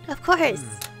 Of course.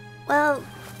 Well,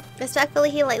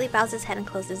 respectfully, he lightly bows his head and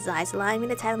closes his eyes, allowing me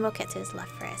to tie the moquette to his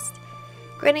left wrist.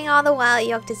 Grinning all the while,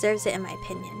 Eok deserves it in my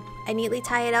opinion. I neatly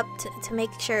tie it up to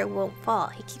make sure it won't fall.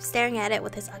 He keeps staring at it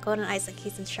with his golden eyes like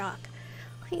he's in shock.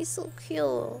 He's so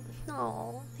cute.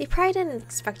 No, he probably didn't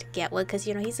expect to get one because,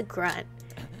 you know, he's a grunt.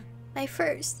 My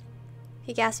first.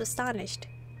 He gasped astonished.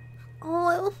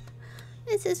 Oh,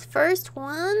 it's his first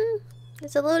one?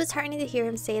 It's a little disheartening to hear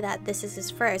him say that this is his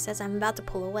first. As I'm about to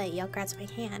pull away, Eok grabs my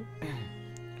hand.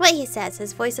 Wait, he says.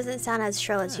 His voice doesn't sound as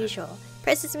shrill as usual.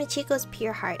 Princess Michiko's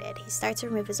pure-hearted. He starts to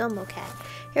remove his own moquette.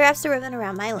 He wraps the ribbon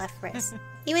around my left wrist.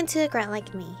 Even to a grunt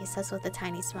like me, he says with a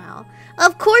tiny smile.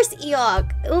 Of course,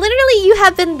 Eok! Literally, you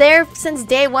have been there since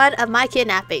day one of my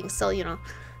kidnapping, so, you know.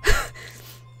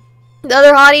 The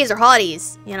other hotties are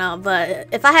hotties, you know, but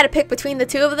if I had to pick between the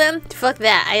two of them, fuck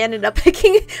that. I ended up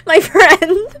picking my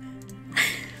friend.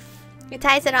 He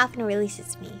ties it off and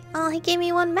releases me. Oh, he gave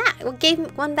me one back. Well, gave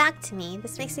one back to me.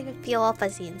 This makes me feel all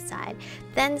fuzzy inside.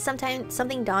 Then sometimes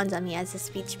something dawns on me as his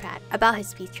speech about his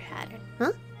speech pattern.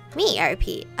 Huh? Me, I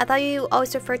repeat. I thought you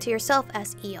always referred to yourself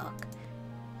as Eok.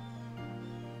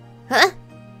 Huh?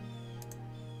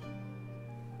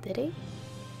 Did he?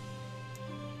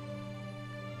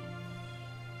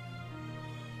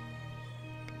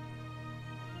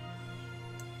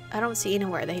 I don't see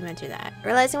anywhere that he mentioned that.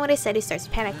 Realizing what he said, he starts to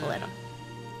panic a little.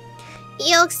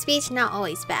 Eok's speech not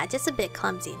always bad, just a bit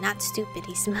clumsy, not stupid,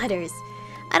 he smutters.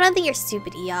 I don't think you're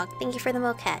stupid, Eok. Thank you for the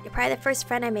moquette. You're probably the first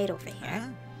friend I made over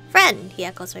here. Friend, he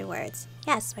echoes my words.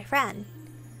 Yes, my friend.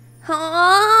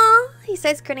 Aww, he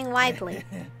starts grinning widely.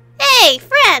 Hey,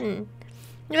 friend!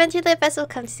 Eventually the festival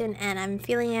comes to an end. I'm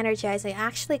feeling energized, like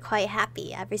actually quite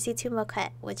happy. I've received 2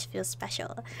 moquette, which feels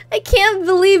special. I can't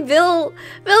believe Billy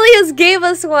has gave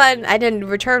us one. I didn't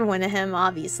return one to him,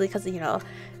 obviously, because, you know,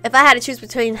 if I had to choose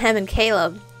between him and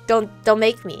Caleb, don't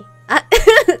make me.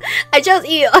 I chose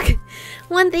Eeyore.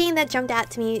 One thing that jumped out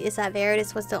to me is that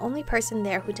Veritas was the only person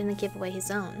there who didn't give away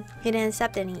his own. He didn't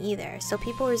accept any either, so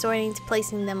people were resorting to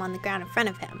placing them on the ground in front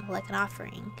of him, like an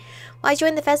offering. Why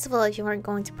join the festival if you weren't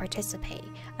going to participate?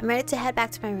 I'm ready to head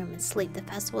back to my room and sleep. The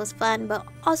festival was fun, but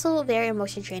also very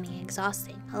emotion draining and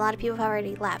exhausting. A lot of people have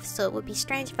already left, so it would be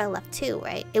strange if I left too,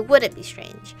 right? It wouldn't be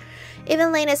strange.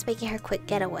 Even Lena's making her quick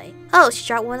getaway. Oh, she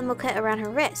dropped one of the moquette around her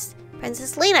wrist.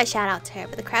 Princess Lena, shout out to her,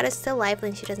 but the crowd is still lively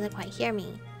and she doesn't quite hear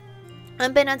me.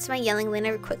 Unbeknownst to my yelling,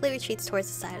 Lena quickly retreats towards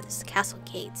the side of the castle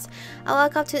gates. I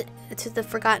walk up to the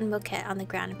forgotten bouquet on the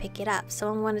ground and pick it up.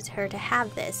 Someone wanted her to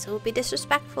have this, so it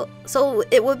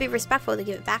would be respectful to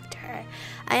give it back to her.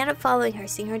 I end up following her,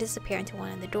 seeing her disappear into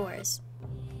one of the doors.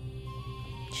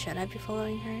 Should I be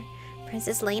following her?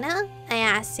 Princess Lena? I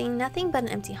asked, seeing nothing but an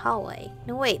empty hallway.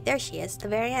 No wait, there she is, the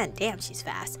very end. Damn, she's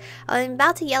fast. I'm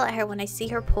about to yell at her when I see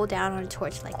her pull down on a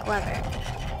torch-like lever.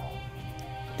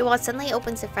 The wall suddenly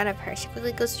opens in front of her. She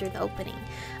quickly goes through the opening.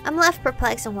 I'm left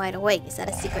perplexed and wide awake. Is that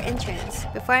a secret entrance?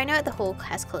 Before I know it, the hole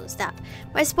has closed up.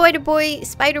 My spider boy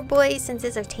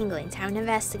senses are tingling. Time to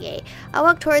investigate. I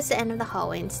walk towards the end of the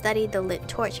hallway and study the lit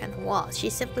torch on the wall. She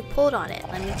simply pulled on it.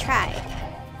 Let me try.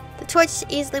 The torch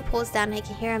easily pulls down and I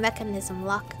can hear a mechanism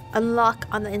unlock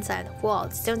on the inside of the wall.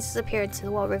 The stones disappear into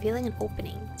the wall, revealing an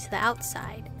opening to the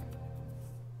outside.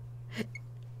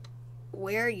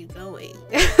 Where are you going?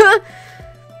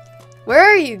 Where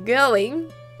are you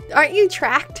going? Aren't you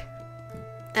tracked?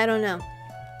 I don't know.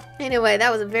 Anyway,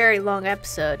 that was a very long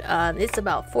episode. It's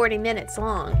about 40 minutes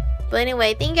long. But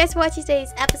anyway, thank you guys for watching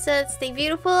today's episode. Stay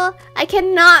beautiful. I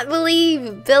cannot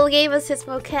believe Bill gave us his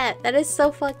moquette. That is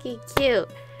so fucking cute.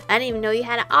 I didn't even know you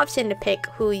had an option to pick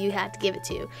who you had to give it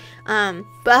to.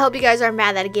 But I hope you guys aren't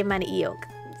mad that I gave mine to Eeyore.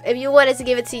 If you wanted to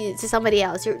give it to somebody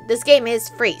else, this game is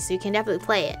free, so you can definitely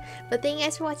play it. But thank you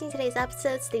guys for watching today's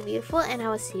episode. Stay beautiful, and I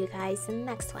will see you guys in the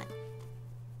next one.